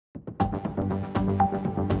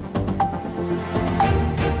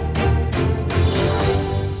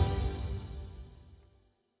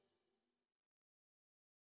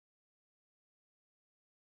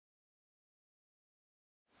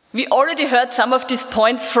We already heard some of these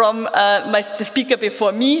points from the speaker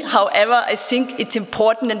before me. However, I think it's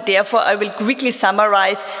important, and therefore I will quickly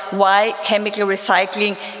summarize why chemical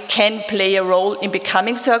recycling can play a role in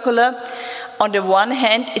becoming circular. On the one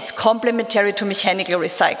hand, it's complementary to mechanical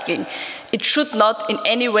recycling. It should not in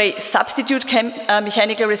any way substitute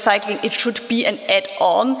mechanical recycling. It should be an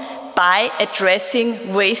add-on by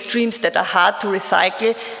addressing waste streams that are hard to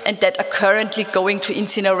recycle and that are currently going to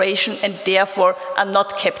incineration and therefore are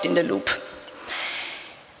not kept in the loop.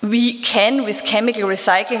 We can, with chemical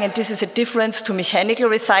recycling, and this is a difference to mechanical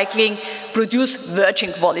recycling, produce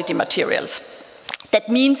virgin quality materials. That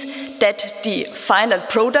means that the final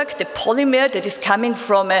product, the polymer that is coming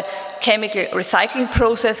from a chemical recycling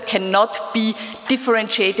process, cannot be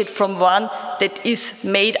differentiated from one that is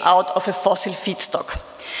made out of a fossil feedstock.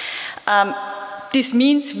 This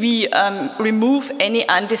means we remove any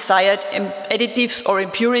undesired additives or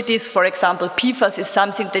impurities. For example, PFAS is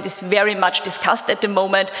something that is very much discussed at the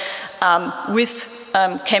moment with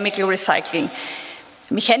chemical recycling.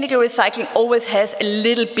 Mechanical recycling always has a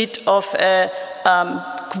little bit of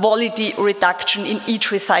quality reduction in each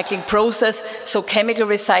recycling process, so chemical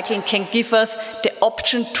recycling can give us the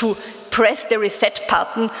option to press the reset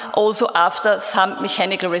button also after some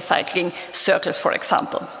mechanical recycling circles, for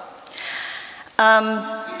example.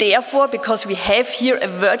 Therefore, because we have here a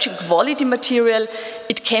virgin quality material,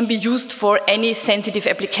 it can be used for any sensitive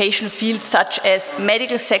application fields such as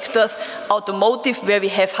medical sectors, automotive where we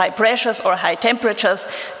have high pressures or high temperatures,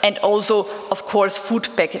 and also, of course, food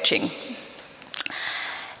packaging.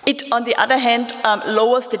 It, on the other hand,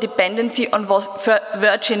 lowers the dependency on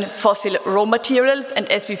virgin fossil raw materials, and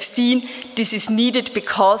as we've seen, this is needed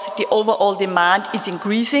because the overall demand is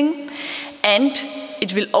increasing, and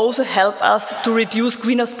it will also help us to reduce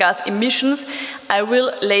greenhouse gas emissions. I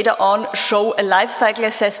will later on show a life cycle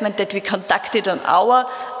assessment that we conducted on our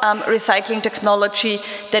recycling technology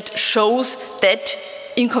that shows that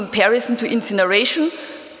in comparison to incineration,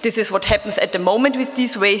 this is what happens at the moment with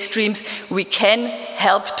these waste streams, we can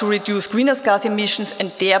help to reduce greenhouse gas emissions and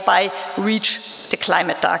thereby reach the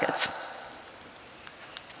climate targets.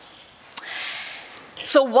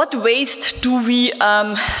 So what waste do we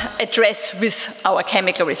address with our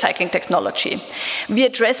chemical recycling technology? We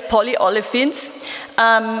address polyolefins,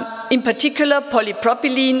 in particular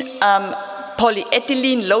polypropylene,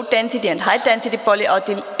 polyethylene, low-density and high-density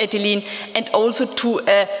polyethylene, and also to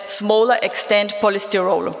a smaller extent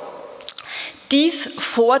polystyrol. These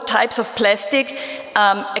four types of plastic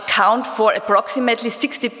account for approximately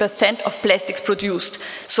 60% of plastics produced.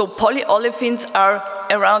 So polyolefins are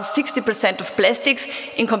around 60% of plastics.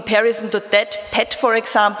 In comparison to that, PET, for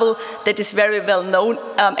example, that is very well known,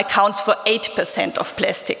 accounts for 8% of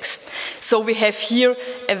plastics. So we have here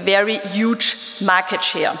a very huge market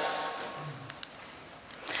share.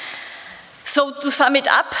 So to sum it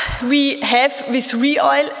up, we have with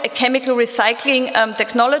ReOil a chemical recycling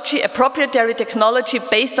technology, a proprietary technology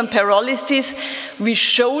based on pyrolysis. We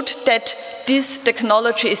showed that this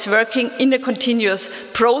technology is working in a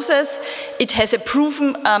continuous process. It has a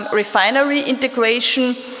proven refinery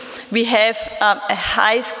integration. We have a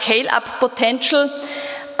high scale-up potential.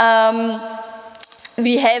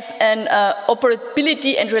 We have an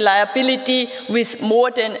operability and reliability with more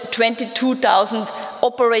than 22,000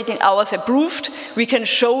 operating hours approved. We can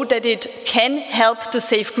show that it can help to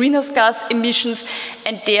save greenhouse gas emissions,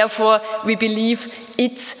 and therefore we believe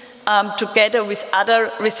it's, together with other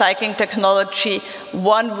recycling technology,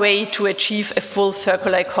 one way to achieve a full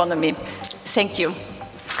circular economy. Thank you.